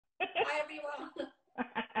Hi,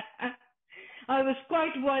 everyone. I was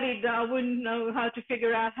quite worried that I wouldn't know how to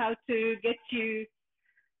figure out how to get you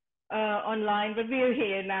online, but we're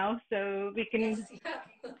here now, so we can. Yes,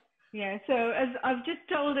 yeah. Yeah. So as I've just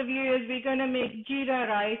told the viewers, we're gonna make jeera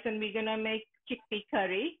rice and we're gonna make chickpea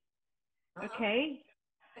curry. Uh-huh. Okay.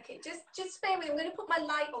 Okay, just bear with me. I'm going to put my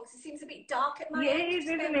light on because it seems a bit dark at my Yeah, end. it is, Just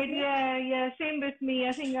bear isn't with it? me. Yeah, yeah. Same with me.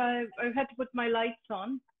 I think I've had to put my lights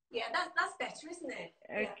on. Yeah, that's better, isn't it?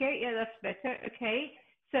 Yeah. Okay. Yeah, that's better. Okay.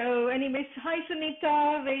 So, anyways, hi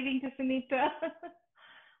Sunita, waving to Sunita.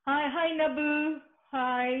 Hi Nabu.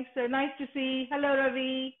 Hi. So nice to see. Hello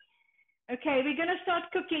Ravi. Okay, we're gonna start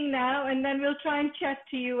cooking now, and then we'll try and chat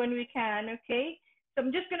to you when we can. Okay. So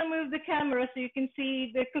I'm just gonna move the camera so you can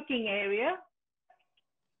see the cooking area.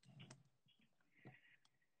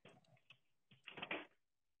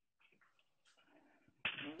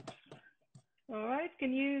 All right.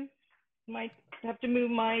 Might have to move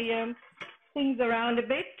my things around a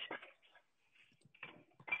bit.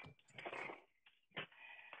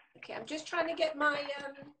 Okay, I'm just trying to get my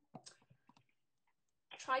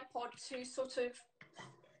tripod to sort of.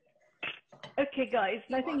 Okay, guys,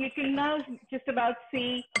 I think you can now just about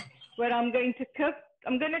see where I'm going to cook.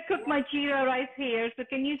 I'm going to cook my jeera rice here. So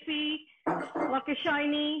can you see like a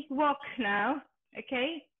shiny wok now?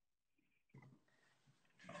 Okay.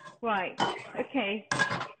 Right. Okay.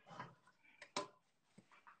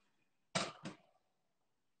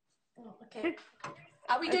 Oh, okay.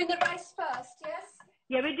 Are we doing the rice first? Yes.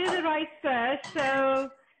 Yeah, we do the rice first. So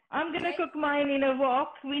I'm going to cook mine in a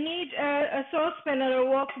wok. We need a saucepan or a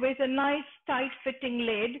wok with a nice tight fitting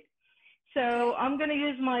lid. So I'm going to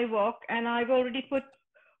use my wok, and I've already put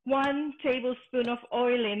 1 tablespoon of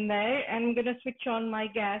oil in there, and I'm going to switch on my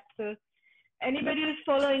gas. So anybody who's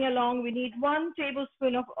following along, we need 1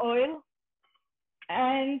 tablespoon of oil,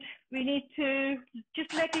 and we need to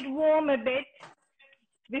just let it warm a bit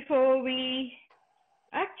before we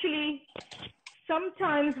actually,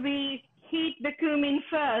 sometimes we heat the cumin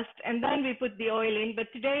first and then we put the oil in, but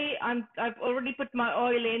today I've already put my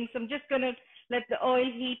oil in, so I'm just going to let the oil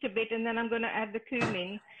heat a bit, and then I'm going to add the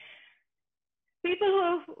cumin. People who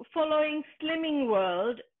are following Slimming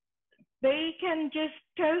World, they can just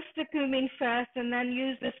toast the cumin first and then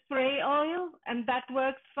use the spray oil, and that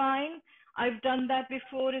works fine. I've done that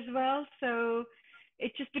before as well, so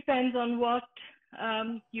it just depends on what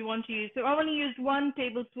you want to use. So I want to use 1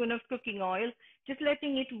 tablespoon of cooking oil, just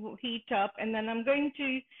letting it heat up, and then I'm going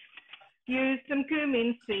to use some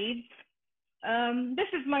cumin seeds. This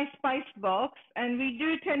is my spice box, and we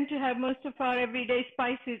do tend to have most of our everyday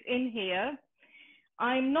spices in here.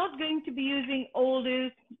 I'm not going to be using all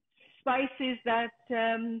those spices that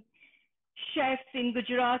chefs in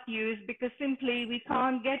Gujarat use, because simply we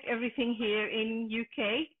can't get everything here in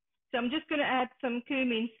UK. So I'm just going to add some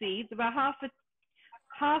cumin seeds, about half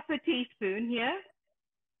a teaspoon here.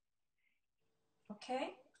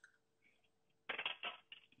 Okay.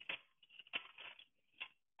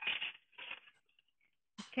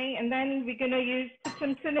 Okay, and then we're going to use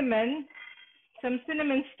some cinnamon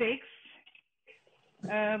sticks.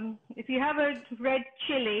 If you have a red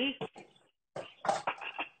chili,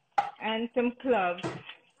 and some cloves.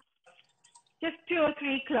 Just 2 or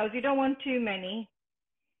 3 cloves. You don't want too many.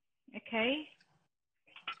 Okay.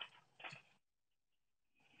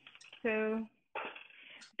 So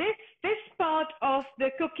this part of the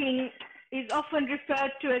cooking is often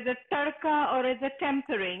referred to as a tadka or as a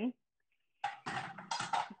tempering.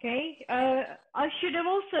 Okay. I should have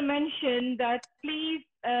also mentioned that please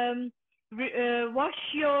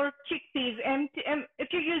wash your chickpeas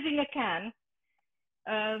if you're using a can.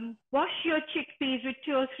 Wash your chickpeas with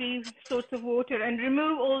 2 or 3 sorts of water and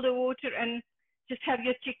remove all the water and just have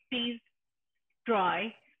your chickpeas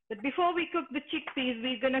dry. But before we cook the chickpeas,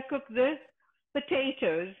 we're going to cook the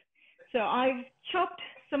potatoes. So I've chopped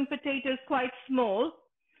some potatoes quite small.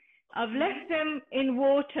 I've left them in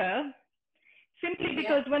water simply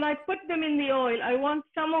because when I put them in the oil, I want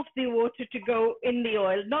some of the water to go in the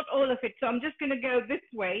oil, not all of it. So I'm just going to go this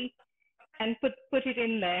way and put it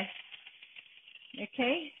in there.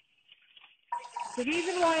 Okay. The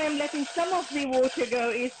reason why I'm letting some of the water go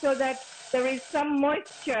is so that there is some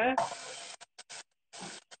moisture.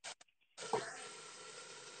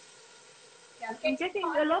 Yeah, I'm getting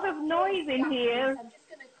a lot of noise in here. I'm just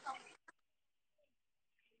going to come.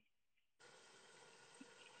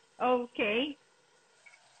 Okay.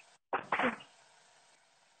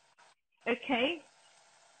 Okay.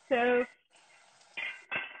 So,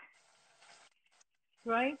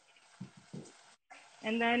 right.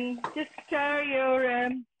 And then just stir your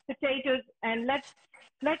potatoes and let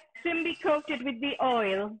them be coated with the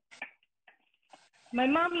oil. My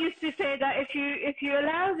mom used to say that if you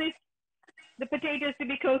allow the potatoes to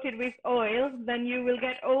be coated with oil, then you will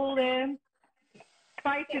get all the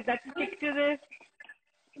spices that stick to the.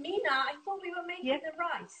 Nina, I thought we were making the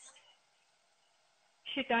rice.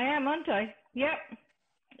 Shit, I am, aren't I? Yep,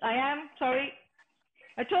 I am. Sorry.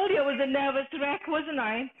 I told you I was a nervous wreck, wasn't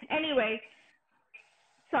I? Anyway,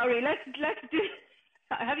 sorry. Let's do.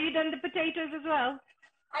 Have you done the potatoes as well?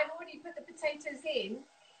 I've already put the potatoes in.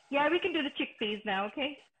 Yeah, we can do the chickpeas now.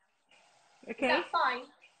 Okay. Okay. Is that fine?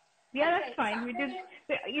 Yeah, Okay, that's fine. so We just.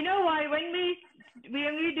 You know why? When we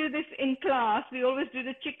do this in class, we always do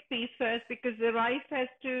the chickpeas first because the rice has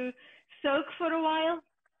to soak for a while.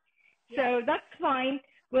 Yeah. So that's fine.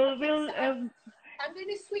 We'll. I'm going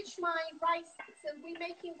to switch my rice. So we're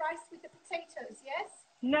making rice with the potatoes, yes?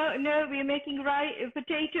 No, we're making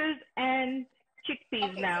potatoes and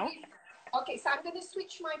chickpeas now. So I'm going to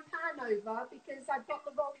switch my pan over because I've got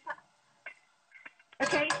the wrong pan.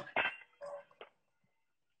 Okay.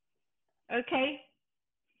 Okay.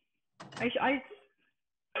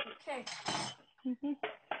 Okay.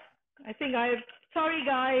 I think sorry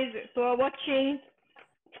guys for watching.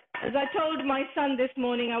 As I told my son this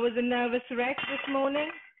morning, I was a nervous wreck this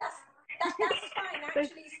morning. That's fine.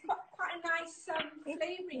 Actually, it's quite a nice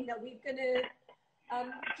flavouring that we're going to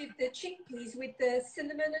give the chickpeas with the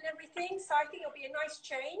cinnamon and everything. So I think it'll be a nice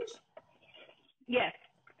change. Yes.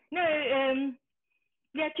 No,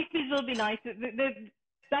 yeah, chickpeas will be nice.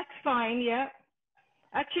 That's fine, yeah.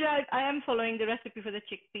 Actually, I am following the recipe for the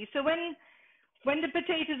chickpeas. So when the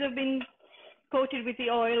potatoes have been coated with the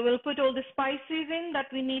oil, we'll put all the spices in that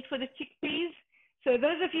we need for the chickpeas. So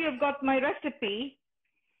those of you who have got my recipe,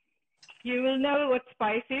 you will know what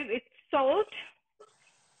spice is. It's salt.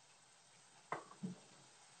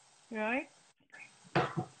 Right.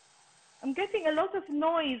 I'm getting a lot of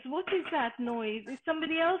noise. What is that noise? Is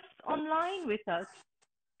somebody else online with us?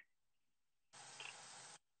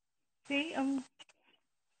 See,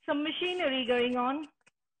 some machinery going on.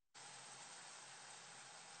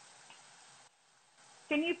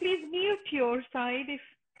 Can you please mute your side if,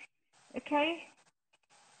 okay?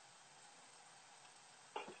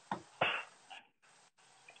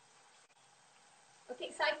 Okay,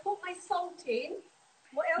 so I put my salt in.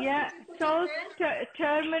 What else Yeah, did you put salt, in there?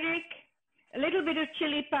 turmeric, a little bit of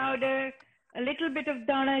chili powder, a little bit of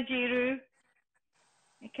dana jeera,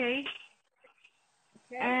 okay?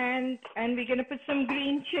 And we're going to put some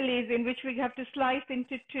green chilies in, which we have to slice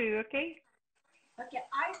into two, okay? Okay,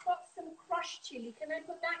 I've got some crushed chili. Can I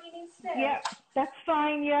put that in instead? Yeah, that's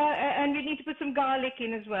fine, yeah. And we need to put some garlic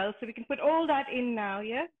in as well. So we can put all that in now,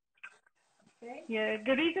 yeah? Okay. Yeah,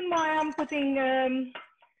 the reason why I'm putting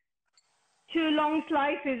two long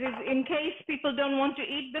slices is in case people don't want to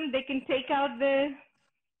eat them, they can take out the...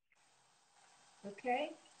 Okay.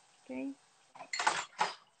 Okay.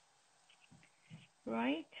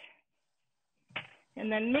 Right.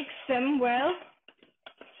 And then mix them well.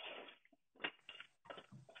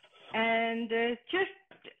 And just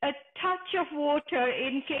a touch of water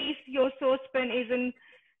in case your saucepan isn't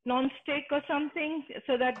non-stick or something,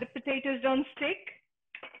 so that the potatoes don't stick.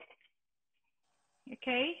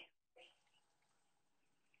 Okay.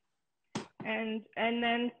 And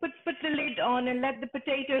then put the lid on and let the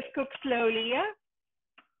potatoes cook slowly, yeah?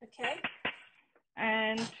 Okay.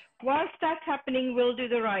 And whilst that's happening, we'll do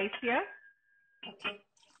the rice, yeah? Okay.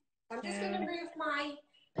 I'm just going to move my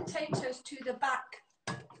potatoes to the back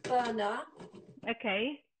burner.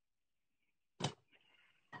 Okay.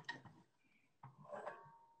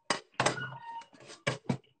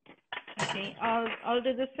 Okay, I'll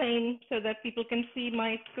do the same so that people can see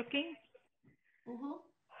my cooking.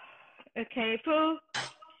 Okay, for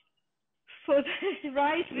the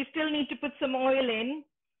rice, we still need to put some oil in.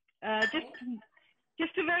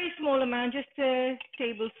 Just a very small amount, just a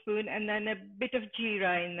tablespoon, and then a bit of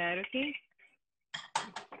jeera in there, okay?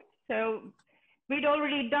 So we'd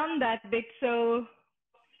already done that bit, so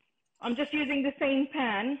I'm just using the same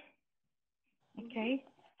pan. Okay.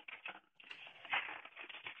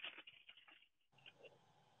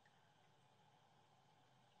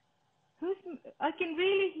 I can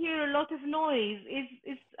really hear a lot of noise.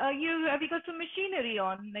 Have you got some machinery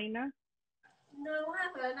on, Naina? No,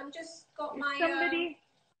 I haven't. I've just got my somebody.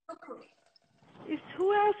 cookery.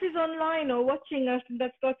 Who else is online or watching us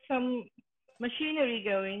that's got some machinery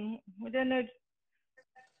going? I don't know.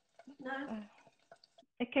 No.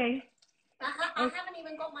 Okay. I haven't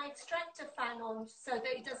even got my extractor fan on so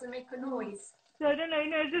that it doesn't make a noise. So I don't know,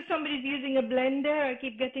 is this somebody's using a blender? I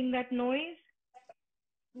keep getting that noise.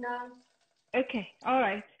 No. Okay, all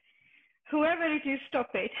right. Whoever it is, stop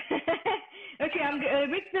it. Okay,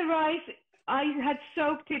 with the rice, I had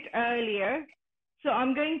soaked it earlier. So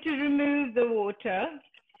I'm going to remove the water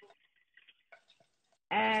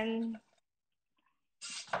and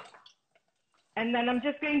then I'm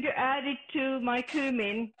just going to add it to my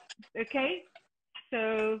cumin, okay?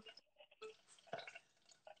 So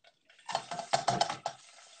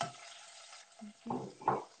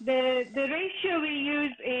the ratio we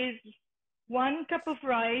use is 1 cup of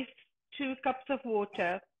rice, 2 cups of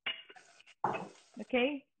water,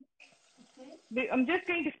 okay? I'm just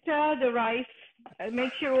going to stir the rice,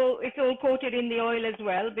 make sure it's all coated in the oil as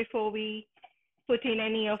well before we put in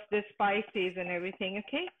any of the spices and everything,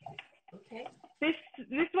 okay? Okay.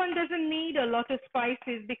 This one doesn't need a lot of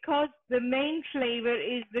spices because the main flavor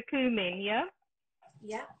is the cumin, yeah?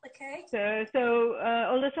 Yeah, okay. So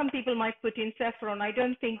although some people might put in saffron, I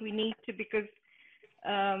don't think we need to because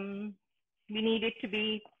we need it to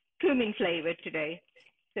be cumin flavored today.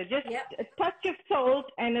 So just a touch of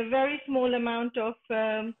salt and a very small amount of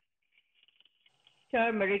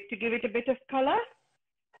turmeric to give it a bit of color.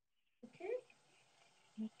 Okay.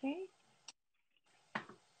 Okay.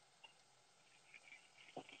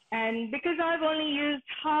 And because I've only used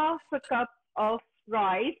half a cup of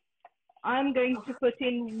rice, I'm going to put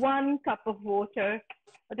in 1 cup of water.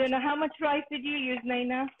 I don't know, how much rice did you use,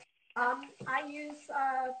 Naina? I use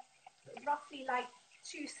roughly like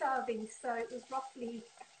 2 servings, so it was roughly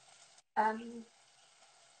 1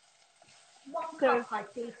 cup, I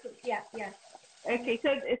think. Yeah. Okay,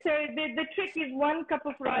 so the trick is 1 cup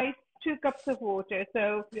of rice, 2 cups of water.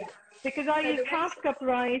 So because I use half cup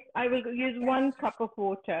rice, I will use 1 cup of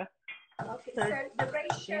water. Okay, so the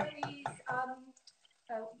ratio is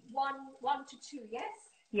 1 to 2, yes?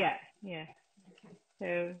 Yeah. Okay.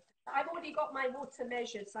 So I've already got my water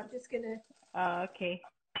measured, so I'm just gonna. Okay.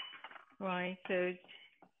 Right. So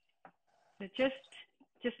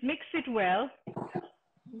just mix it well.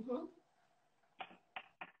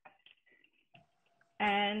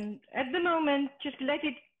 And at the moment, just let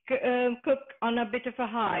it cook on a bit of a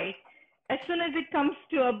high. As soon as it comes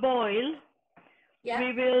to a boil,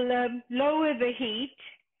 we will lower the heat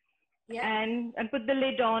and put the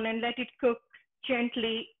lid on and let it cook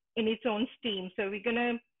gently in its own steam. So we're going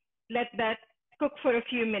to let that cook for a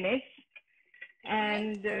few minutes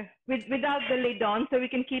and without the lid on, so we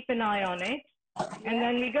can keep an eye on it. And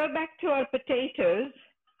then we go back to our potatoes.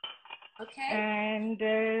 Okay. And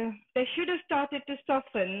they should have started to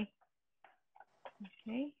soften.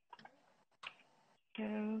 Okay. So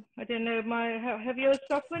I don't know, have yours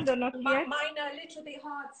softened or not yet? Mine are a little bit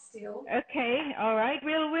hard still. Okay, all right.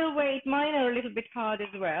 We'll wait. Mine are a little bit hard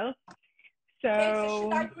as well. So, okay, so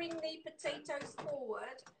should I bring the potatoes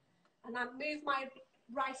forward and I move my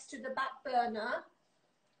rice to the back burner?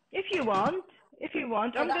 If you want. So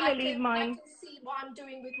I'm going to leave mine. I can see what I'm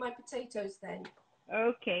doing with my potatoes then.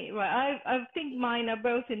 Okay, well, I think mine are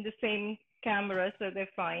both in the same camera, so they're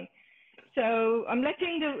fine. So I'm just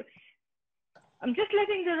letting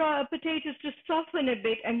the potatoes to soften a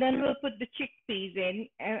bit, and then we'll put the chickpeas in.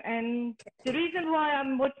 And the reason why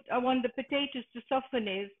I want the potatoes to soften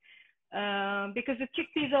is because the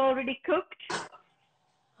chickpeas are already cooked,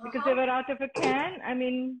 because they were out of a can. I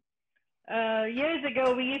mean, years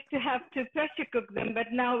ago we used to have to pressure cook them,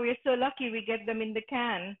 but now we're so lucky we get them in the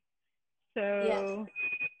can. So,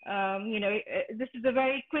 this is a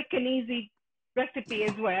very quick and easy recipe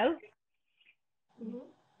as well.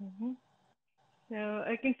 So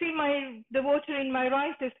I can see the water in my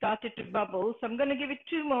rice has started to bubble. So I'm going to give it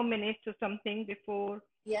 2 more minutes or something before.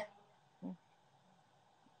 Yeah.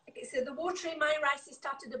 Okay, so the water in my rice has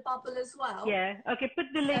started to bubble as well. Yeah. Okay,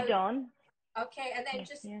 put the lid on. Okay, and then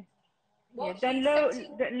just then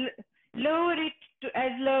lower it to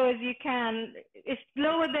as low as you can. It's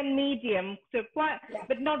lower than medium, so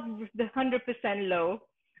but not the 100% low.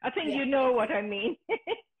 I think you know what I mean.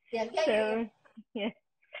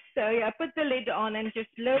 So put the lid on and just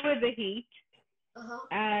lower the heat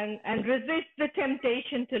and resist the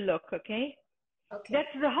temptation to look, okay?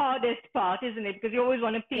 That's the hardest part, isn't it? Because you always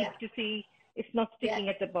want to peek to see it's not sticking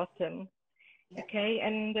at the bottom. Okay,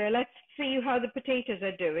 and let's see how the potatoes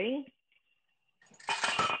are doing.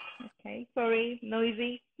 Okay, sorry,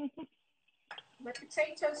 noisy. My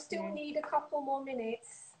potatoes still need a couple more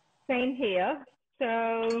minutes. Same here.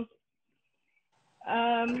 So,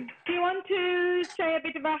 do you want to say a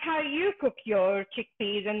bit about how you cook your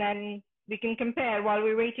chickpeas, and then we can compare while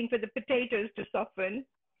we're waiting for the potatoes to soften?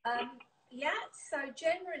 So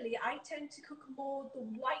generally I tend to cook more the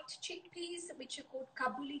white chickpeas, which are called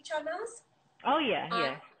Kabuli chanas. Oh, yeah.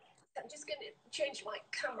 I'm just going to change my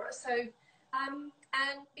camera. So And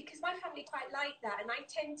because my family quite like that, and I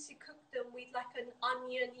tend to cook them with like an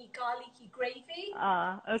oniony, garlicky gravy.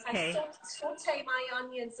 Ah, okay. I saute my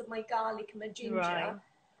onions and my garlic and my ginger, Right.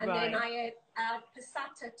 and then I add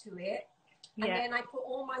passata to it, and then I put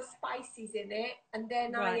all my spices in it, and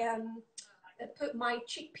then I put my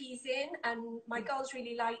chickpeas in, and my girls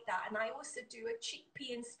really like that. And I also do a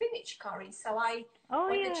chickpea and spinach curry. So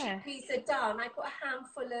when the chickpeas are done, I put a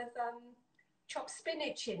handful of chopped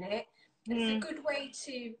spinach in it. It's a good way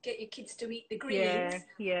to get your kids to eat the greens.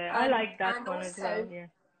 Yeah, I like that and one also, as well. Yeah.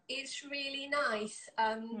 It's really nice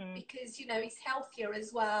because, you know, it's healthier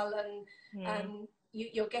as well, and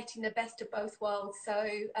you're getting the best of both worlds. So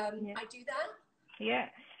I do that. Yeah.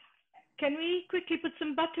 Can we quickly put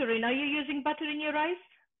some butter in? Are you using butter in your rice?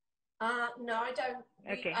 No, I don't.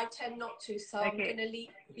 Okay. I tend not to, so I'm going to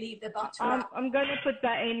leave the butter out. I'm going to put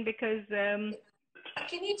that in because...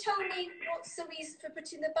 Can you tell me what's the reason for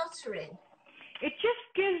putting the butter in? It just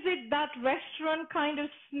gives it that restaurant kind of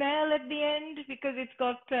smell at the end because it's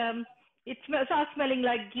got... it starts smelling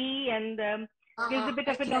like ghee and gives a bit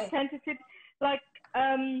of an authenticity. Like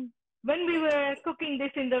when we were cooking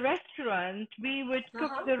this in the restaurant, we would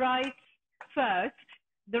cook the rice first.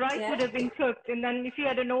 The rice would have been cooked, and then if you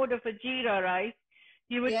had an order for jeera rice,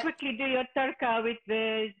 you would quickly do your tarka with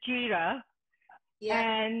the jeera,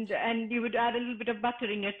 and you would add a little bit of butter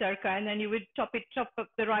in your tarka, and then you would top up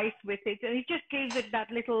the rice with it, and it just gives it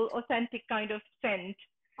that little authentic kind of scent.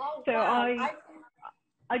 Oh, so wow.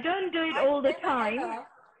 I don't do it all the time.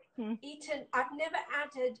 I've never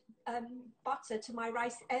added butter to my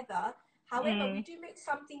rice ever. However, we do make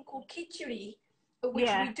something called khichdi, which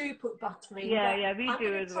we do put butter in. Yeah, we do as well. I'm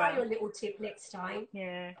going to try your little tip next time.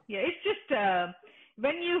 Yeah. It's just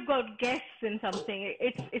when you've got guests and something,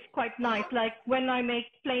 it's quite nice. Like when I make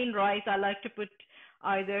plain rice, I like to put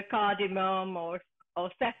either cardamom or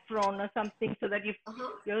saffron or something so that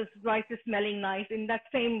your rice is smelling nice. In that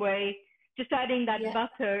same way, just adding that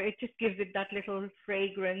butter, it just gives it that little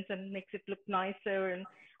fragrance and makes it look nicer. And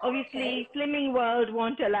obviously, Slimming World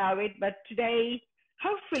won't allow it, but today,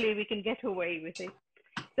 hopefully, we can get away with it.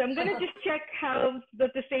 So I'm going to just check how the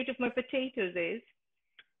state of my potatoes is.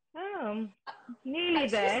 Nearly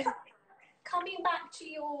there. Coming back to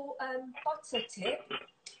your butter tip,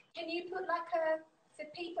 can you put for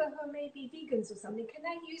people who are maybe vegans or something, can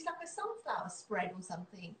they use like a sunflower spread or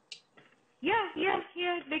something? Yeah.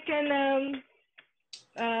 They can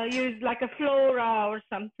use like a flora or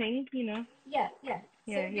something, you know. Yeah.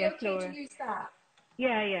 So it'd be okay to use that.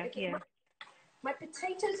 Yeah. My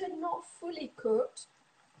potatoes are not fully cooked,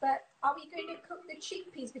 but are we going to cook the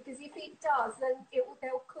chickpeas? Because if it does, then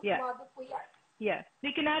they'll cook while we Yeah,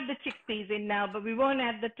 we can add the chickpeas in now, but we won't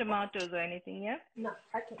add the tomatoes or anything, yeah? No,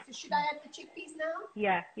 okay. So should I add the chickpeas now?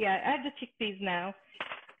 Yeah, add the chickpeas now.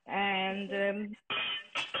 And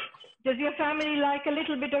does your family like a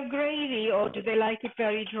little bit of gravy, or do they like it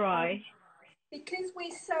very dry? Because we're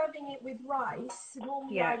serving it with rice,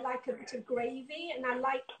 normally I like a bit of gravy, and I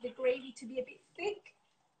like the gravy to be a bit thick.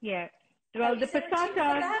 Yeah. Well, the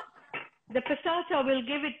passata will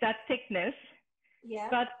give it that thickness. Yeah.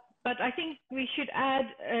 But I think we should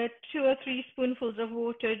add 2 or 3 spoonfuls of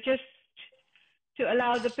water just to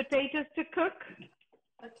allow the potatoes to cook.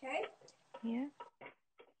 Okay. Yeah.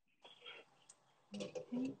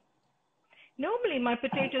 Okay. Normally my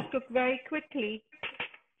potatoes cook very quickly.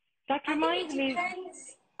 That reminds me.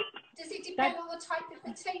 Does it depend on the type of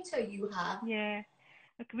potato you have? Yeah.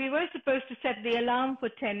 We were supposed to set the alarm for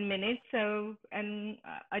 10 minutes, and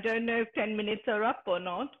I don't know if 10 minutes are up or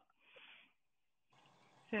not.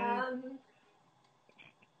 So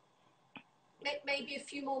maybe a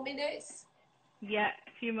few more minutes. Yeah,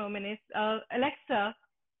 a few more minutes. Alexa,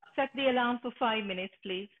 set the alarm for 5 minutes,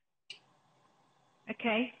 please.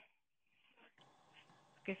 Okay,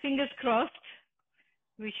 fingers crossed.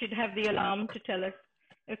 We should have the alarm to tell us.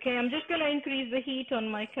 Okay, I'm just going to increase the heat on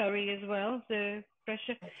my curry as well, the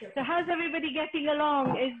pressure. So how's everybody getting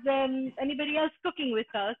along? Is anybody else cooking with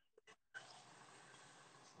us?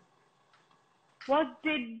 What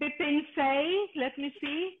did Bipin say? Let me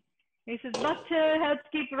see. He says butter helps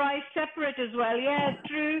keep rice separate as well. Yeah,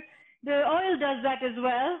 true. The oil does that as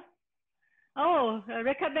well. Oh,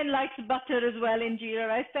 Rekhaben likes butter as well in jeera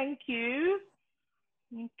rice. Thank you.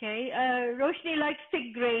 Okay. Roshni likes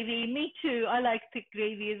thick gravy. Me too. I like thick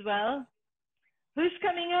gravy as well. Who's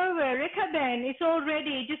coming over? Rekhaben, it's all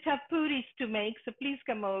ready. Just have puris to make, so please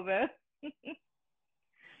come over.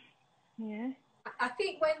 Yeah. I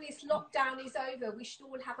think when this lockdown is over, we should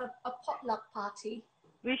all have a potluck party.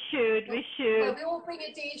 We should. Where we all bring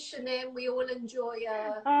a dish and then we all enjoy.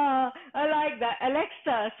 I like that.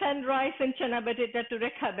 Alexa, send rice and chana batata to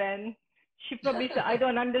Rekhaben. She probably said, I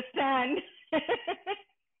don't understand.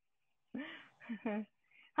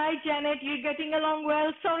 Hi, Janet. You're getting along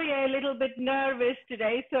well? Sorry, I'm a little bit nervous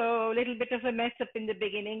today, so a little bit of a mess up in the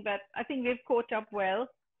beginning, but I think we've caught up well.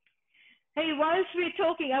 Hey, whilst we're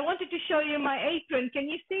talking, I wanted to show you my apron. Can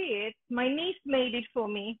you see it? My niece made it for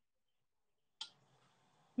me.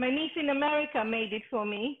 My niece in America made it for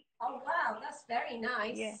me. Oh, wow. That's very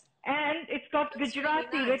nice. Yeah. And it's got Gujarati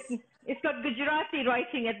really nice. written. It's got Gujarati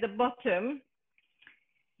writing at the bottom,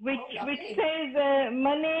 which says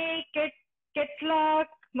 "Mane ketlak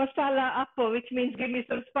masala appo," which means give me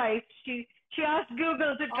some spice. She asked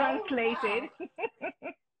Google to translate it.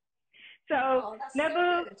 So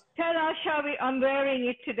never tell us how I'm wearing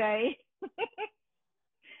it today.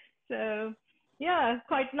 So yeah,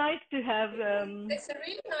 quite nice to have. It's a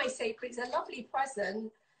really nice apron. It's a lovely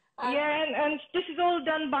present. Yeah, and this is all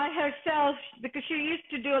done by herself because she used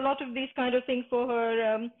to do a lot of these kind of things for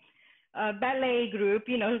her ballet group.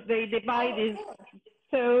 You know, they buy this.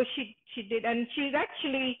 So she did, and she's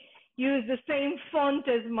actually used the same font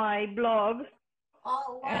as my blog.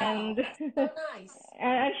 Oh, wow. That's so nice.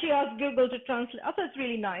 And she asked Google to translate. I thought it's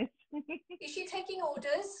really nice. Is she taking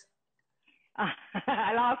orders?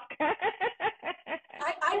 I'll ask.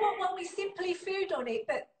 I want one with Simply Food on it,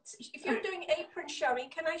 but if you're doing apron showing,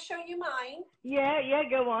 can I show you mine? Yeah,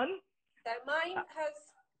 go on. So mine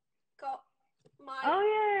has got my... Oh,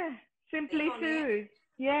 yeah. Simply Food.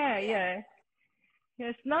 Yeah.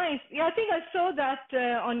 Yes, nice. Yeah, I think I saw that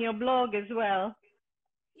on your blog as well.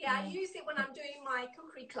 Yeah, I use it when I'm doing my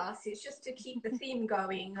cookery classes just to keep the theme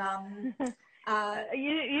going.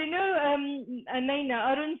 Naina,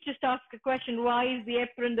 Arun just asked a question, why is the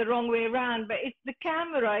apron the wrong way around? But it's the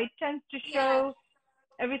camera. It tends to show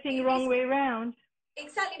everything wrong way around.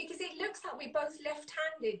 Exactly, because it looks like we're both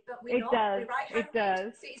left-handed, but we're not. Does. We're right-handed. It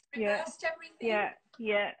does. So it's reversed everything.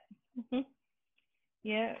 Yeah.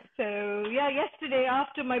 Yeah. So, yesterday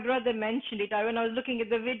after my brother mentioned it, when I was looking at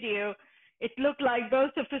the video, it looked like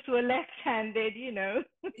both of us were left-handed, you know.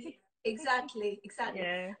 Exactly.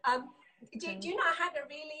 Yeah. Do you know, I had a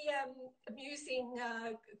really amusing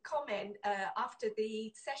comment after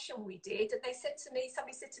the session we did, and somebody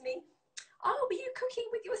said to me, oh, were you cooking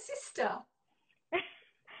with your sister?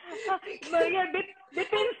 Well, yeah,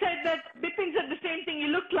 Bipin said the same thing. You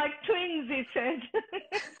look like twins, he said.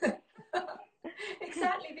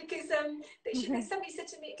 Exactly, because somebody said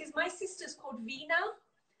to me, because my sister's called Veena,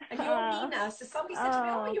 and you're Nina. So somebody said to me,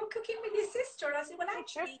 oh, you're cooking with your sister. And I said, well,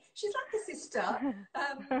 actually, she's like a sister.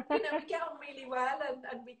 We get on really well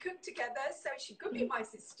and we cook together. So she could be my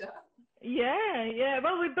sister. Yeah.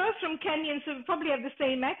 Well, we're both from Kenya, so we probably have the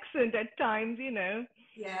same accent at times, you know.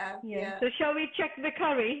 Yeah. So shall we check the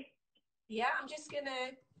curry? Yeah, I'm just going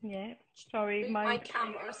to... Yeah, sorry. My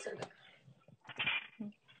camera.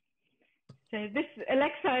 So this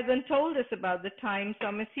Alexa hasn't told us about the time, so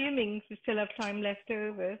I'm assuming we still have time left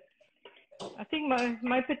over. I think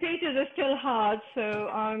my potatoes are still hard, so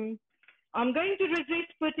I'm going to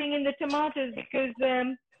resist putting in the tomatoes because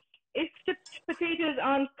if the potatoes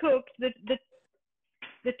aren't cooked, the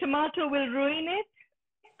tomato will ruin it.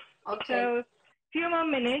 Okay. So a few more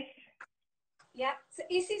minutes. Yeah. So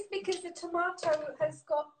is this because the tomato has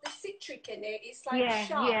got the citric in it? It's like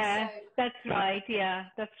sharp. Yeah. So... That's right.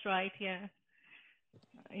 Yeah.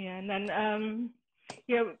 And then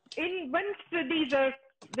once the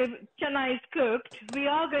chana is cooked, we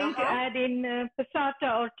are going to add in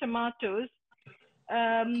passata or tomatoes.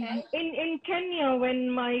 In Kenya, when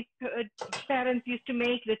my parents used to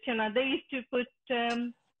make the chana, they used to put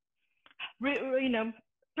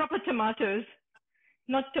proper tomatoes,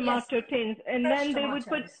 not tomato tins, and then they would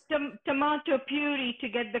put tomato puree to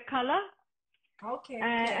get the color. Okay.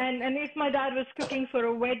 And if my dad was cooking for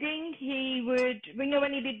a wedding, he would,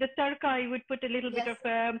 when he did the tarka, he would put a little bit of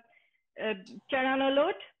charana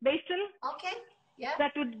lot, basin. Okay. Yeah.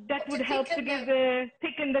 That would help to give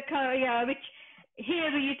thicken the color. Yeah, which here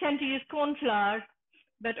you tend to use corn flour,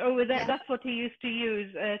 but over there that's what he used to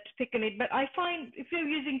use to thicken it. But I find if you're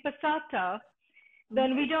using passata,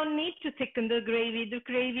 then we don't need to thicken the gravy. The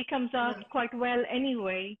gravy comes out quite well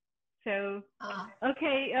anyway. So,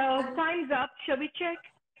 okay, time's up. Shall we check?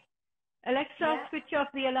 Alexa, switch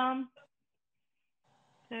off the alarm.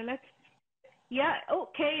 So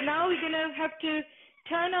okay, now we're going to have to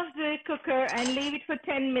turn off the cooker and leave it for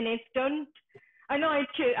 10 minutes. I know I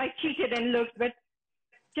cheated and looked, but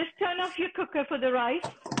just turn off your cooker for the rice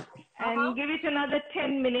and give it another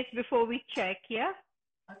 10 minutes before we check, yeah?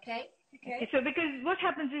 Okay. So because what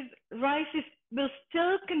happens is rice will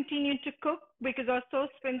still continue to cook because our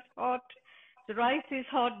saucepan's hot. The rice is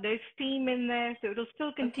hot. There's steam in there, so it'll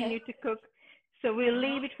still continue to cook. So we'll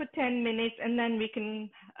leave it for 10 minutes and then we can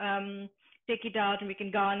take it out and we can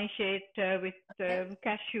garnish it with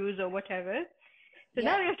cashews or whatever. So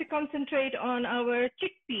now we have to concentrate on our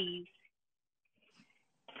chickpeas.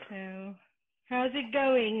 So how's it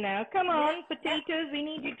going now? Come on, potatoes, we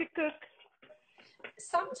need you to cook.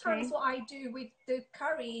 Sometimes what I do with the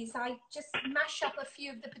curry is I just mash up a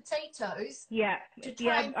few of the potatoes to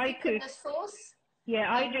try and thicken the sauce.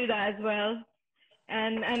 Yeah, I do that as well.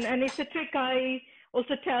 And it's a trick I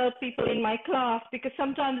also tell people in my class, because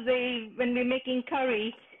sometimes when we're making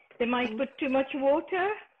curry, they might put too much water.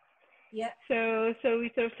 Yeah. So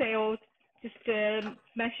we sort of say, oh, just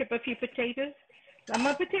mash up a few potatoes. Now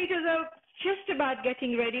my potatoes are just about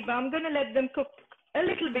getting ready, but I'm going to let them cook a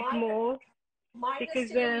little bit more. Mine are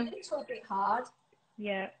still a little bit hard.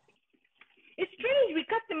 Yeah. It's strange, we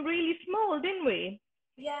cut them really small, didn't we?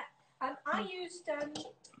 Yeah. I used the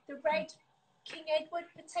red King Edward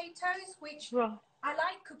potatoes, which I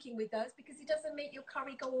like cooking with those because it doesn't make your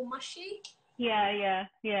curry go all mushy. Yeah.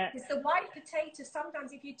 It's the white potatoes.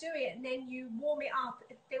 Sometimes if you do it and then you warm it up,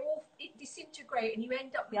 it disintegrate and you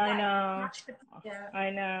end up with mashed potato. I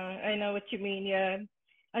know what you mean. Yeah,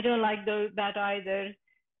 I don't like that either.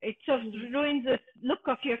 It sort of ruins the look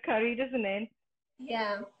of your curry, doesn't it?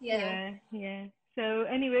 Yeah. So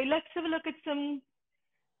anyway, let's have a look at some.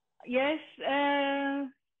 Yes,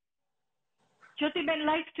 Jyotiben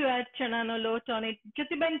likes to add chanana lot on it.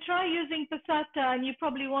 Jyotiben, try using passata and you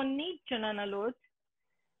probably won't need chanana lot.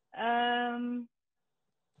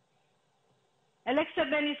 Alexa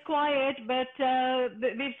Ben is quiet, but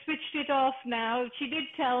we've switched it off now. She did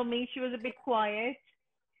tell me she was a bit quiet.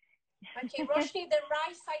 Okay, Roshni, the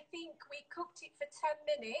rice, I think we cooked it for 10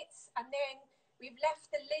 minutes and then we've left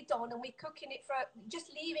the lid on and we're cooking it just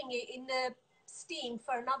leaving it in the steam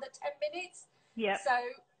for another 10 minutes. Yeah. So,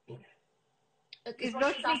 is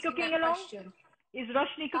Roshni cooking along? Is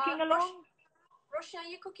Roshni cooking along? Roshni, are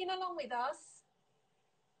you cooking along with us?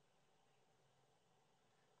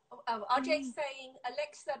 Oh, Ajay's saying,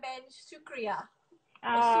 Alexa Ben, Sukriya.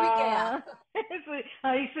 Suigea.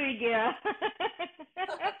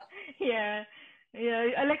 Yeah.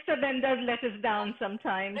 Alexa Ben does let us down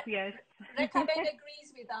sometimes, yes. Rekha Ben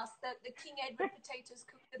agrees with us that the King Edward potatoes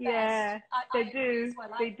cook the best. Yeah, they do.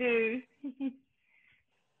 Well. They do.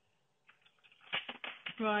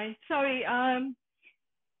 Right. Sorry. I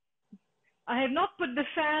have not put the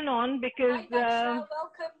fan on because. Hi, Daksha.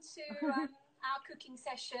 Welcome to our cooking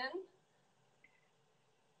session.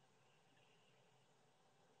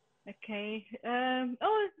 Okay.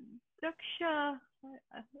 Daksha,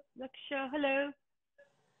 hello.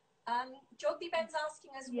 Jyoti Ben's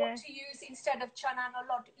asking us what to use instead of chana and a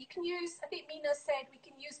lot. You can use, I think Meena said we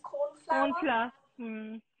can use corn flour.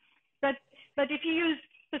 But if you use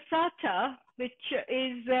passata, which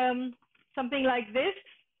is something like this,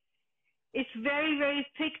 it's very, very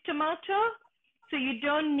thick tomato. So you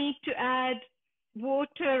don't need to add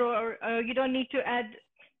water or you don't need to add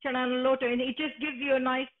chana and lot, and it just gives you a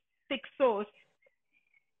nice thick sauce.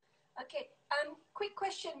 Okay. Quick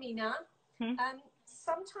question, Meena.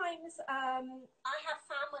 Sometimes I have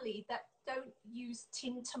family that don't use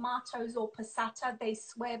tin tomatoes or passata. They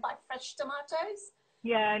swear by fresh tomatoes.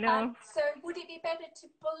 Yeah, I know. So would it be better to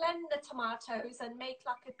blend the tomatoes and make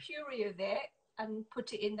like a puree of it and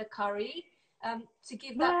put it in the curry to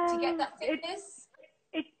get that thickness?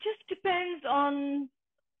 It just depends on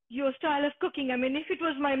your style of cooking. I mean, if it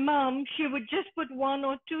was my mom, she would just put 1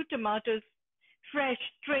 or 2 tomatoes fresh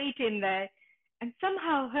straight in there. And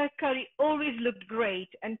somehow her curry always looked great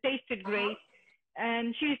and tasted great.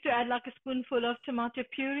 And she used to add like a spoonful of tomato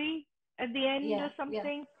puree at the end or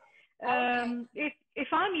something. Yeah.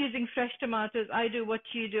 If I'm using fresh tomatoes, I do what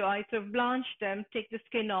you do. I sort of blanch them, take the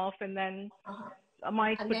skin off, and then I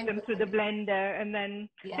might put them through the blender. And then,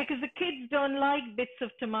 because the kids don't like bits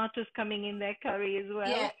of tomatoes coming in their curry as well.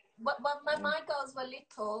 Yeah, but when my girls were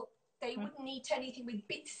little, they wouldn't eat anything with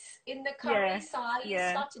bits in the curry, so I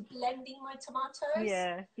started blending my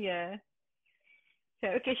tomatoes. Yeah. So,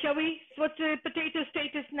 okay, shall we? What's the potato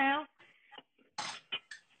status now?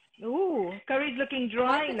 Ooh, curry's looking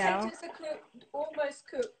dry now. My potatoes are almost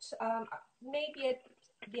cooked. Maybe,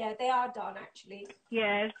 they are done actually.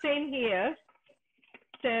 Yeah, same here.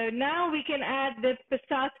 So now we can add the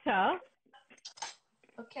passata.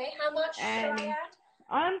 Okay, how much should I add?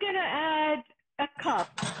 I'm going to add a cup.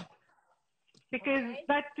 Because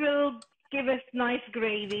that will give us nice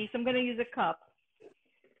gravy. So I'm going to use a cup.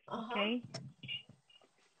 Okay.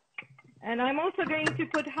 And I'm also going to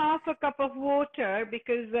put half a cup of water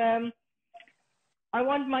because I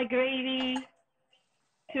want my gravy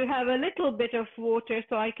to have a little bit of water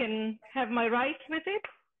so I can have my rice with it.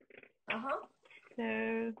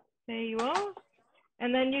 So there you are.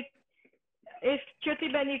 And then if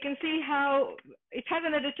Jyoti Ben, you can see how it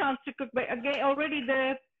hasn't had a chance to cook, but again, already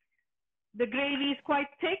the gravy is quite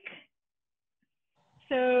thick.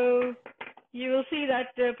 So you will see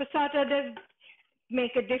that passata does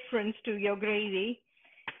make a difference to your gravy.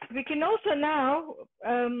 We can also now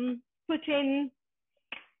put in,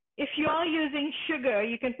 if you are using sugar,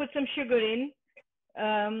 you can put some sugar in.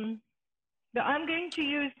 But I'm going to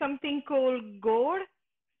use something called gourd,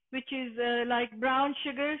 which is like brown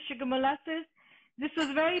sugar, sugar molasses. This was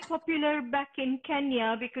very popular back in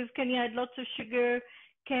Kenya because Kenya had lots of sugar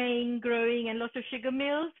cane growing and lots of sugar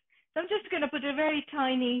mills. So I'm just going to put a very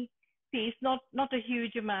tiny piece, not a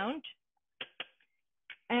huge amount.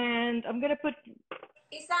 And I'm going to put...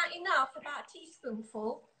 Is that enough? About a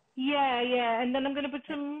teaspoonful? Yeah. And then I'm going to put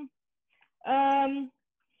some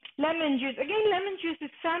lemon juice. Again, lemon juice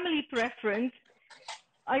is family preference.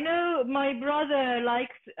 I know my brother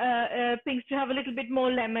likes things to have a little bit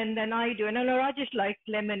more lemon than I do. And I know Rajesh likes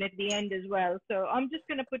lemon at the end as well. So I'm just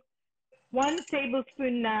going to put 1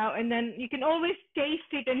 tablespoon now. And then you can always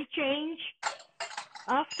taste it and change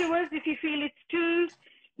afterwards. If you feel it's too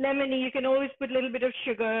lemony, you can always put a little bit of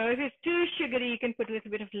sugar. If it's too sugary, you can put a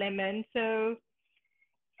little bit of lemon. So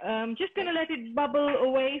just going to let it bubble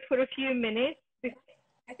away for a few minutes.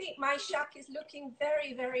 I think my shak is looking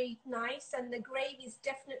very, very nice, and the gravy is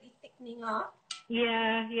definitely thickening up.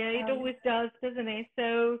 Yeah, it always does, doesn't it?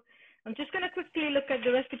 So I'm just going to quickly look at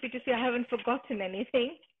the recipe to see I haven't forgotten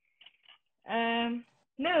anything.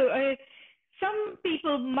 No, some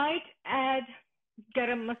people might add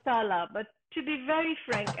garam masala, but to be very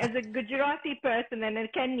frank, as a Gujarati person and a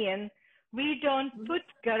Kenyan, we don't put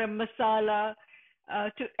garam masala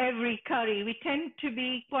to every curry. We tend to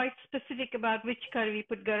be quite specific about which curry we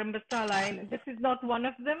put garam masala in. This is not one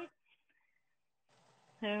of them.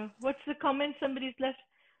 So what's the comment somebody's left?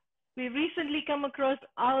 We recently come across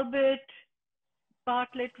Albert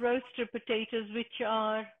Bartlett roaster potatoes, which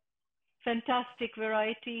are fantastic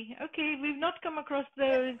variety. Okay, we've not come across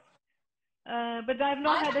those, but I've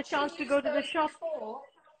not had a chance to go to the shop. Before.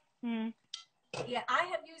 Yeah, I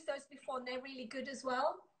have used those before, and they're really good as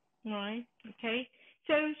well. Right. Okay.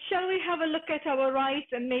 So shall we have a look at our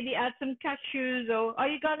rice and maybe add some cashews, or are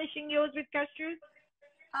you garnishing yours with cashews?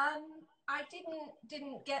 I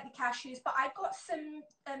didn't get the cashews, but I got some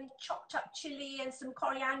chopped up chili and some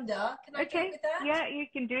coriander. Can I do it with that? Yeah, you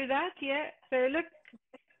can do that. Yeah. So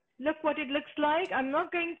look what it looks like. I'm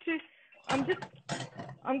going to,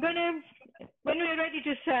 when we're ready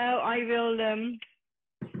to serve, I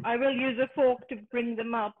will use a fork to bring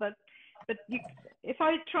them up, but if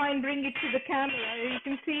I try and bring it to the camera, you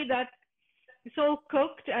can see that it's all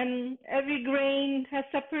cooked and every grain has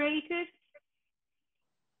separated.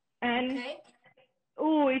 And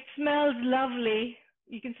oh, it smells lovely.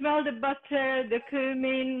 You can smell the butter, the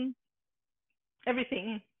cumin,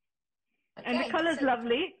 everything. Okay, and the color's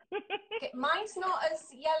lovely. Mine's not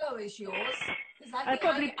as yellow as yours, because I think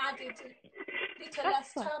I added a little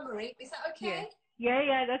less turmeric. Is that okay?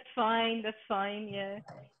 Yeah, that's fine. Yeah.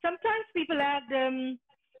 Sometimes people add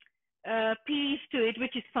peas to it,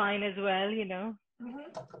 which is fine as well, you know.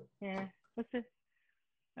 Yeah. What's it?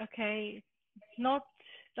 Okay. Not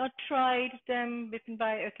tried them bitten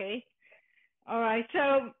by. Okay. All right.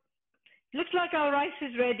 So looks like our rice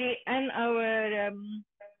is ready and our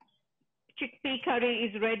chickpea curry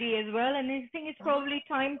is ready as well. And I think it's probably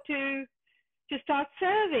time to start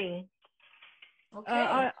serving.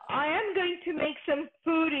 Okay. I am going to make some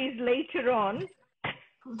puris later on.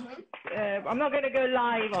 I'm not going to go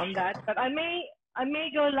live on that, but I may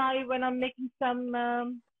go live when I'm making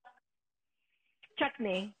some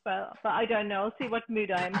chutney, but I don't know. I'll see what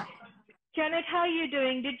mood I'm. Janet, how are you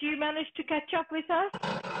doing? Did you manage to catch up with us?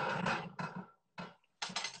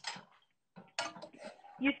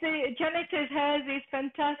 You see, Janet says hers is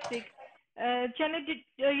fantastic. Janet,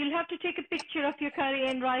 you'll have to take a picture of your curry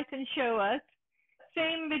and rice and show us.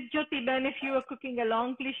 Same with Jyoti Ben, if you are cooking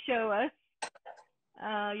along, please show us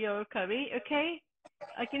your curry, okay?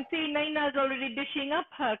 I can see Naina's already dishing up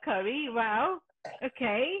her curry. Wow.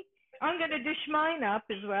 Okay. I'm going to dish mine up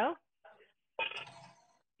as well.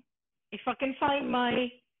 If I can find my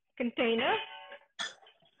container.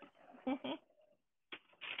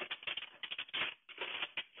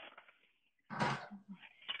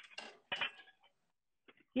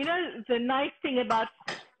 You know, the nice thing about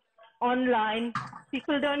online,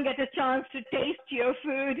 people don't get a chance to taste your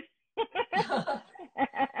food.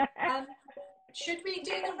 Should we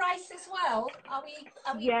do the rice as well? Are we...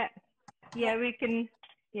 Yeah, we can.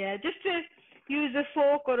 Yeah, just to use a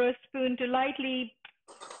fork or a spoon to lightly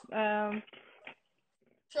puff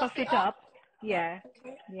it up. Yeah.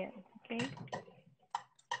 Okay. Yeah. Okay.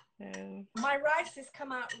 So. My rice has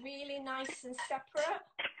come out really nice and separate.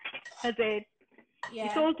 Has it? Yeah.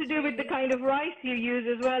 It's all to do with the kind of rice you use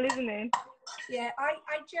as well, isn't it? Yeah.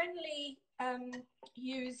 I generally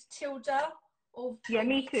use Tilda or Yeah,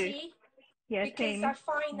 me VT too. Yeah, because same. I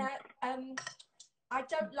find that I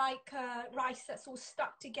don't like rice that's all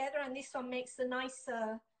stuck together, and this one makes a nice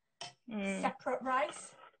separate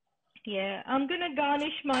rice. Yeah, I'm gonna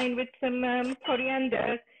garnish mine with some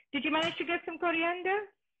coriander. Did you manage to get some coriander?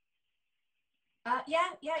 Yeah.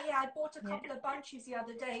 I bought a couple of bunches the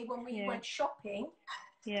other day when we went shopping.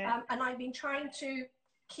 Yeah. And I've been trying to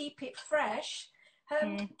keep it fresh.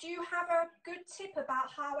 Do you have a good tip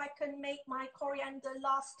about how I can make my coriander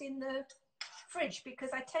last in the fridge?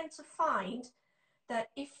 Because I tend to find that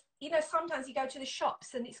if, sometimes you go to the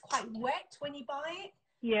shops and it's quite wet when you buy it.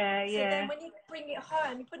 Yeah, so then when you bring it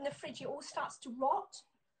home, you put it in the fridge, it all starts to rot.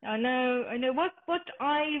 I know. What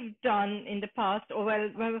I've done in the past, or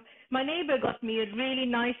well, my neighbor got me a really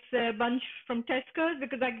nice bunch from Tesco's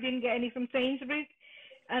because I didn't get any from Sainsbury's,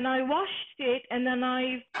 and I washed it and then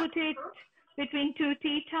I put it between 2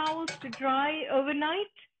 tea towels to dry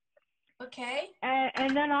overnight. Okay.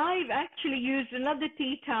 And then I've actually used another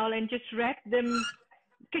tea towel and just wrapped them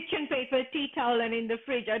kitchen paper tea towel and in the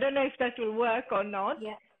fridge. I don't know if that will work or not,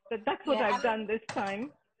 but that's what I've done this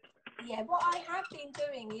time. Yeah, what I have been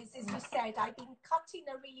doing is, as you said, I've been cutting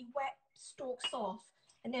the really wet stalks off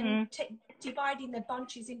and then dividing the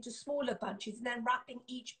bunches into smaller bunches and then wrapping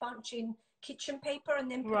each bunch in kitchen paper and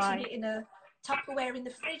then putting it in a Tupperware in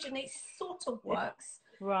the fridge, and it sort of works.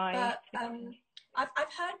 Right. But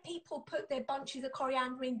I've heard people put their bunches of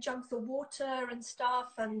coriander in jugs of water and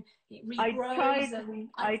stuff, and it regrows.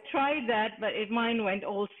 I tried that, but mine went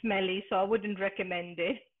all smelly, so I wouldn't recommend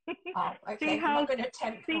it. Oh, okay. I'm not going to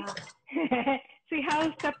attempt that. See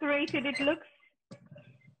how separated it looks?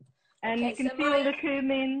 And you can see all the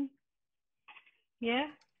cumin. Yeah?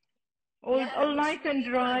 All nice and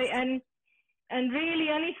dry. Nice. And really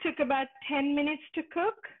only took about 10 minutes to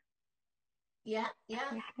cook. Yeah.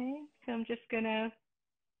 Okay, so I'm just going to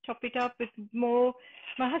chop it up with more.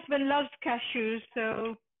 My husband loves cashews,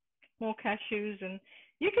 so more cashews. And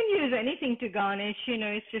you can use anything to garnish,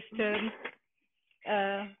 it's just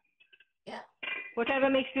whatever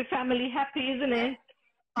makes your family happy, isn't it?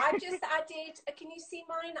 I've just added, can you see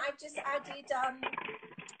mine? I've just added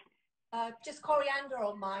just coriander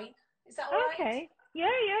on mine. Is that all right? Okay. Yeah.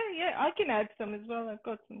 I can add some as well. I've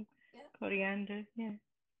got some coriander.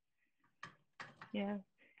 Yeah.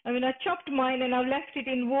 I mean, I chopped mine and I've left it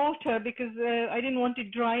in water because I didn't want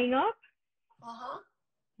it drying up.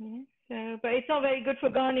 Yeah. So, but it's not very good for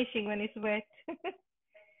garnishing when it's wet.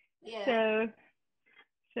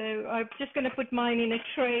 So I'm just going to put mine in a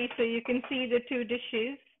tray so you can see the two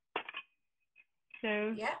dishes.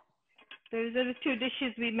 So those are the two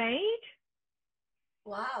dishes we made.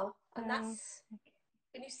 Wow. And that's,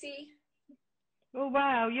 can you see? Oh,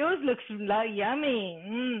 wow. Yours looks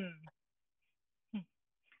yummy.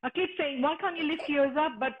 I keep saying, why can't you lift yours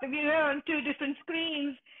up? But we're on two different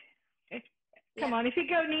screens. Come on, if you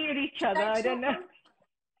go near each other, I don't know.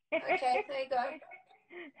 Okay, there you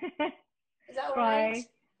go. Is that all right?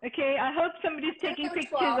 Okay, I hope somebody's taking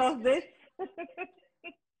pictures of this.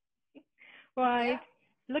 Right.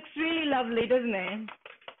 Looks really lovely, doesn't it?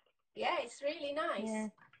 Yeah, it's really nice. Yeah.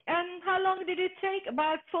 And how long did it take?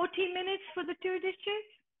 About 40 minutes for the two dishes?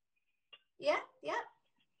 Yeah.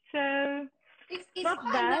 So it's quite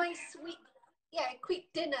a nice, sweet,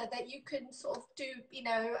 quick dinner that you can sort of do,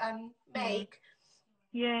 make.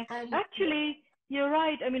 Yeah. Actually, you're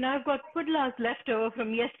right. I mean, I've got pudlas left over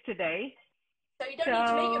from yesterday. So you don't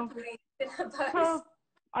need to make your pudlas. Well,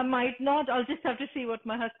 I might not. I'll just have to see what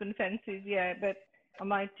my husband fancies. Yeah, but I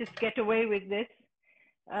might just get away with this.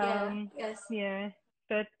 Yeah.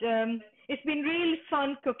 But it's been really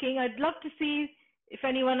fun cooking. I'd love to see if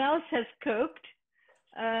anyone else has cooked.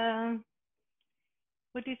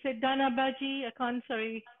 What do you say? Dana Baji?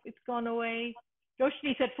 Sorry, it's gone away.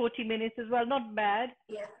 Roshni said 40 minutes as well. Not bad.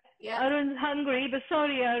 Yeah. Arun's hungry, but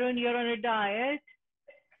sorry, Arun, you're on a diet.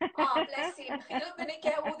 Oh, bless him. You're not going to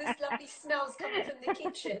get all this lovely smells coming from the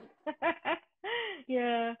kitchen.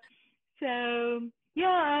 Yeah. So,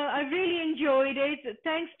 I really enjoyed it.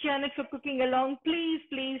 Thanks, Janet, for cooking along. Please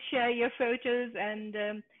share your photos and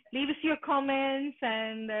leave us your comments,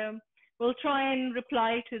 and we'll try and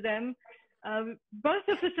reply to them. Both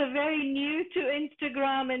of us are very new to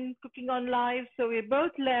Instagram and cooking on live, so we're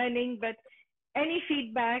both learning, but any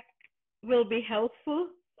feedback will be helpful.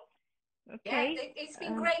 Okay. Yeah, it's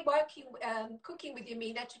been great cooking with you,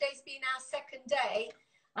 Mina. Today's been our second day.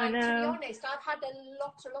 I know. To be honest, I've had a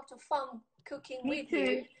lot of fun cooking Me with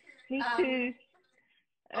too. you. Me too.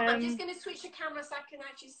 I'm just going to switch the camera so I can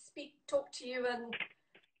actually talk to you, and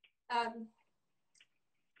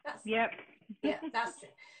that's yep. Yeah, that's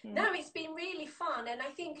it. No, it's been really fun, and I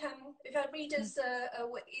think if our readers,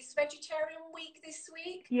 it's Vegetarian Week this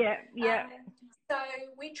week. Yeah, yeah. So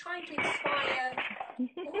we're trying to inspire.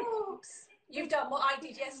 Oops, you've done what I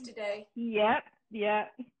did yesterday. Yeah, yeah.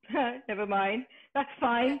 Never mind. That's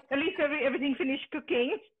fine. Yeah. At least everything finished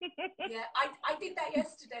cooking. Yeah, I did that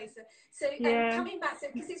yesterday. So Yeah. coming back, so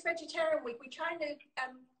because it's Vegetarian Week, we're trying to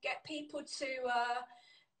get people to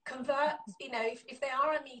convert, if they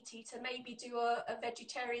are a meat eater, maybe do a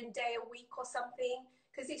vegetarian day a week or something,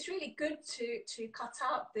 because it's really good to cut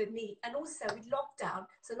out the meat. And also with lockdown,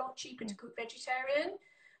 it's a lot cheaper to cook vegetarian.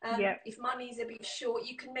 If money's a bit short,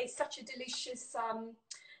 you can make such a delicious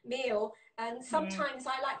meal. And sometimes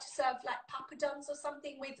I like to serve like papadums or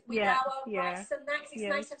something with our rice and that. It's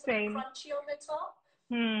nice to have something crunchy on the top.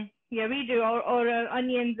 Yeah, we do. Or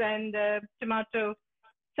onions and tomato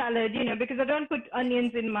salad, because I don't put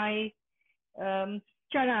onions in my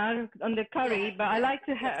chana on the curry, but I like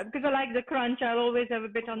to have, because I like the crunch, I'll always have a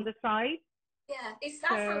bit on the side. Yeah,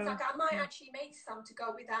 sounds like I might actually make some to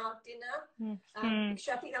go with our dinner. Because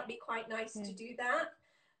I think that would be quite nice to do that.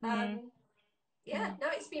 No,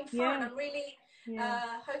 it's been fun. I'm really,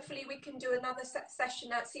 hopefully we can do another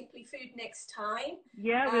session at Simply Food next time.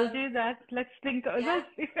 Yeah, we'll do that. Let's think.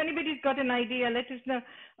 If anybody's got an idea, let us know.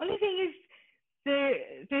 Only thing is,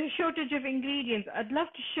 the shortage of ingredients. I'd love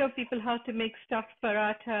to show people how to make stuffed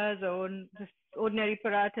parathas or just ordinary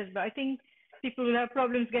parathas, but I think people will have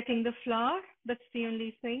problems getting the flour. That's the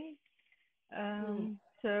only thing.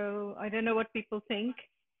 So I don't know what people think.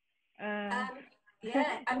 Yeah,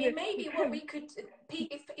 I mean, maybe what we could,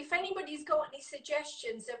 if anybody's got any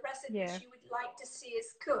suggestions of recipes you would like to see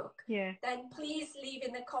us cook, then please leave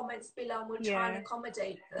in the comments below and we'll try and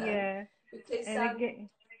accommodate them. Yeah. Because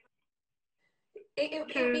it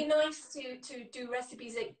would be nice to do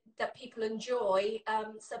recipes that people enjoy.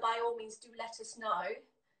 So by all means, do let us know.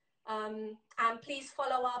 And please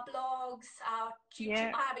follow our blogs, our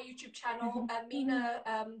YouTube. I have a YouTube channel. Mina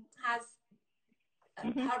has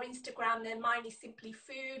her Instagram, then mine is Simply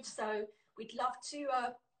Food. So we'd love to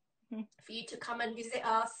for you to come and visit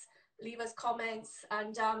us, leave us comments,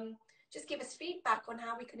 and just give us feedback on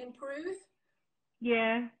how we can improve.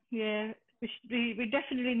 Yeah. We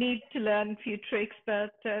definitely need to learn a few tricks,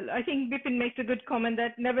 but I think Bipin makes a good comment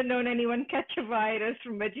that never known anyone catch a virus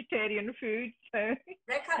from vegetarian food. So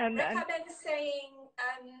Recommend saying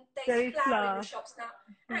there's flour in the shops now.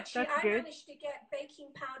 Actually, I managed to get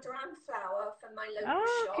baking powder and flour from my local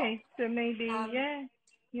shop. Okay, so maybe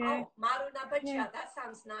Oh, maruna bhaja, that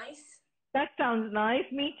sounds nice. That sounds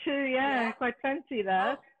nice. Me too. Yeah, quite fancy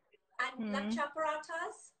that. And lacha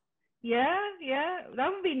parathas. Yeah, that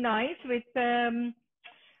would be nice with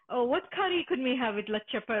what curry could we have with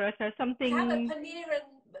lacha paratha? Something. Have a paneer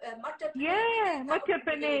and matar paneer. Yeah, matar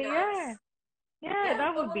paneer. Nice. Yeah,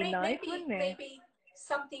 that would be nice, wouldn't it? Maybe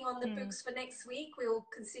something on the books for next week. We'll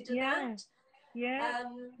consider that. Yeah.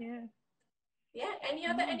 Any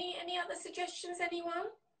other suggestions, anyone?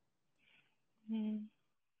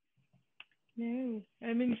 No,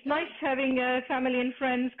 I mean it's nice having family and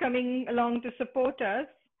friends coming along to support us.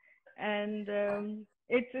 And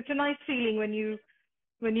it's a nice feeling when you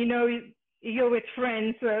know you're with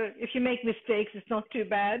friends. So if you make mistakes, it's not too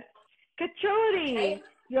bad. Kachori. Okay.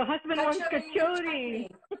 Your husband wants kachori.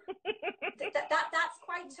 That's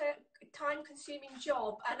quite a time-consuming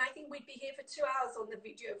job, and I think we'd be here for 2 hours on the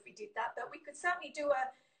video if we did that. But we could certainly do a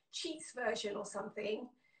cheats version or something.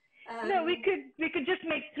 No, we could just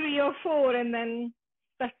make 3 or 4, and then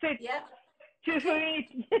that's it. Yeah. 2 for each,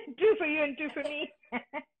 2 for you and 2 for me.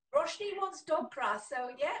 Roshni wants dokra, so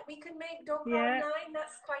we can make dokra online.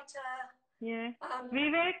 That's quite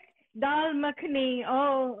Vivek, dal makhani.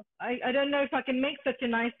 Oh, I don't know if I can make such a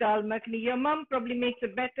nice dal makhani. Your mum probably makes a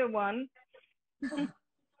better one.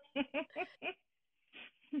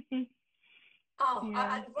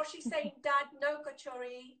 Roshi's saying, Dad, no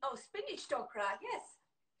kachori. Oh, spinach dokra. Yes.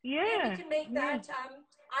 Yeah, we can make that.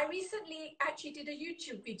 I recently actually did a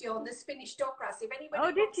YouTube video on the spinach dokra. So if anybody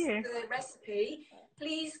wants the recipe,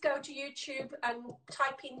 please go to YouTube and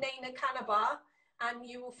type in Naina Kanaba, and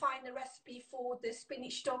you will find the recipe for the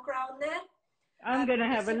spinach dokra on there. I'm going to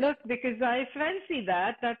have a look because I fancy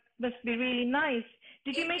that. That must be really nice.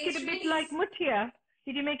 Did you make it a bit like mutia?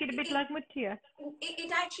 Did you make it a bit like mutia?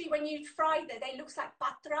 It actually, when you fry them, it looks like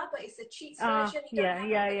patra, but it's a cheats version. You don't have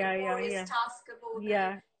the laborious task of all the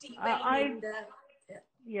deveining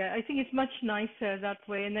I think it's much nicer that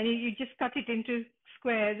way. And then you just cut it into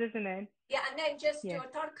squares, isn't it? Yeah, and then just do Yeah. a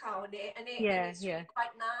tarka on it, and it's Yeah. really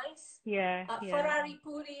quite nice. Yeah. Ferrari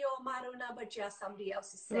puri or maruna bhajia, somebody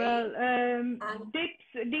else is saying. Well, dips,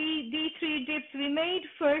 the three dips, we made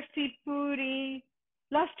farsi puri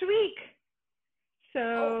last week.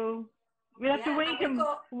 So we'll have to wait a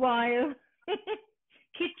while. I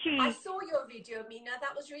Kitchi. saw your video, Mina.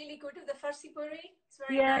 That was really good of the farsi puri. It's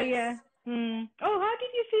very Yeah, nice. yeah. Oh, how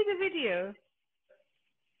did you see the video?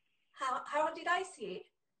 How did I see it?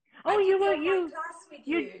 Oh, I you did the were online class with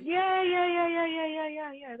you.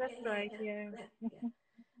 Yeah. That's right. Yeah.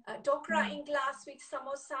 Dokra in glass with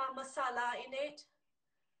samosa masala in it.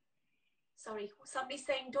 Sorry, somebody's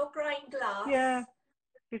saying dokra in glass. Yeah.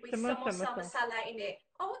 With samosa masala in it.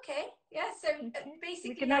 Oh, okay. Yeah, so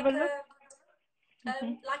basically like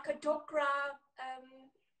a dokra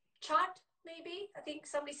chaat, maybe. I think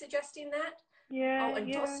somebody's suggesting that. Yeah. Oh, and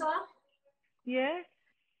dosa. Yeah.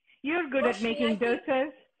 You're good at Roshni, making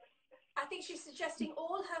dosas. I think she's suggesting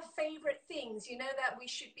all her favorite things, you know, that we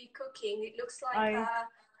should be cooking. It looks like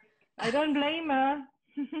I don't blame her.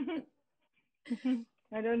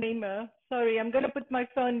 I don't blame her. Sorry, I'm going to put my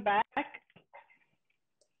phone back.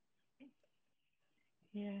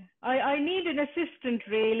 Yeah. I need an assistant,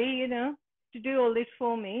 really, you know, to do all this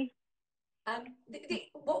for me.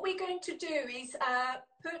 What we're going to do is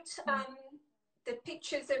put the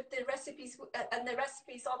pictures of the recipes and the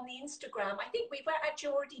recipes on the Instagram. I think we've actually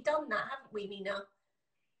already done that, haven't we, Mina?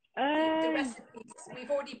 The recipes we've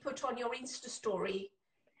already put on your Insta story.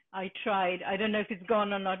 I tried. I don't know if it's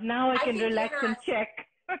gone or not. Now I can relax and check.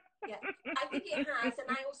 Yeah, I think it has, and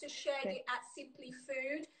I also shared it at Simply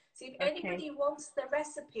Food. So if anybody wants the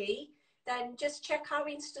recipe, then just check our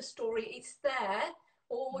Insta story. It's there,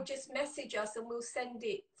 or just message us and we'll send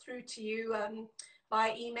it through to you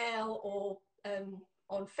by email or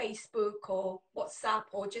on Facebook or WhatsApp,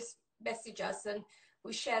 or just message us and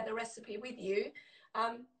we'll share the recipe with you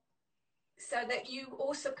so that you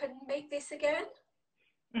also can make this again.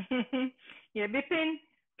 Yeah, Bipin,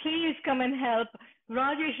 please come and help.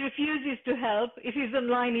 Rajesh refuses to help. If he's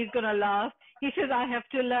online, he's going to laugh. He says, I have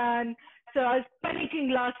to learn. So I was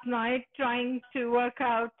panicking last night trying to work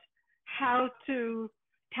out how to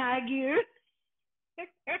tag you.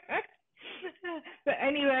 But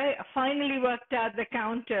anyway, I finally worked out the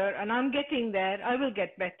counter and I'm getting there. I will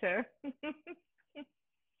get better.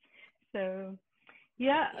 So,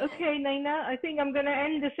 yeah, okay, Naina, I think I'm going to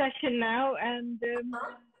end the session now. And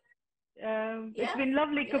it's been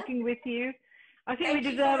lovely cooking with you. I think we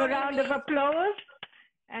deserve a round of applause.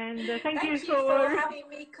 And thank you for having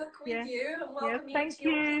me cook with you and welcome you to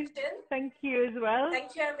your kitchen. Thank you as well.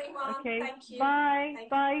 Thank you, everyone. Okay. Thank you. Bye.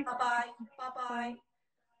 Bye. Bye-bye. Bye-bye.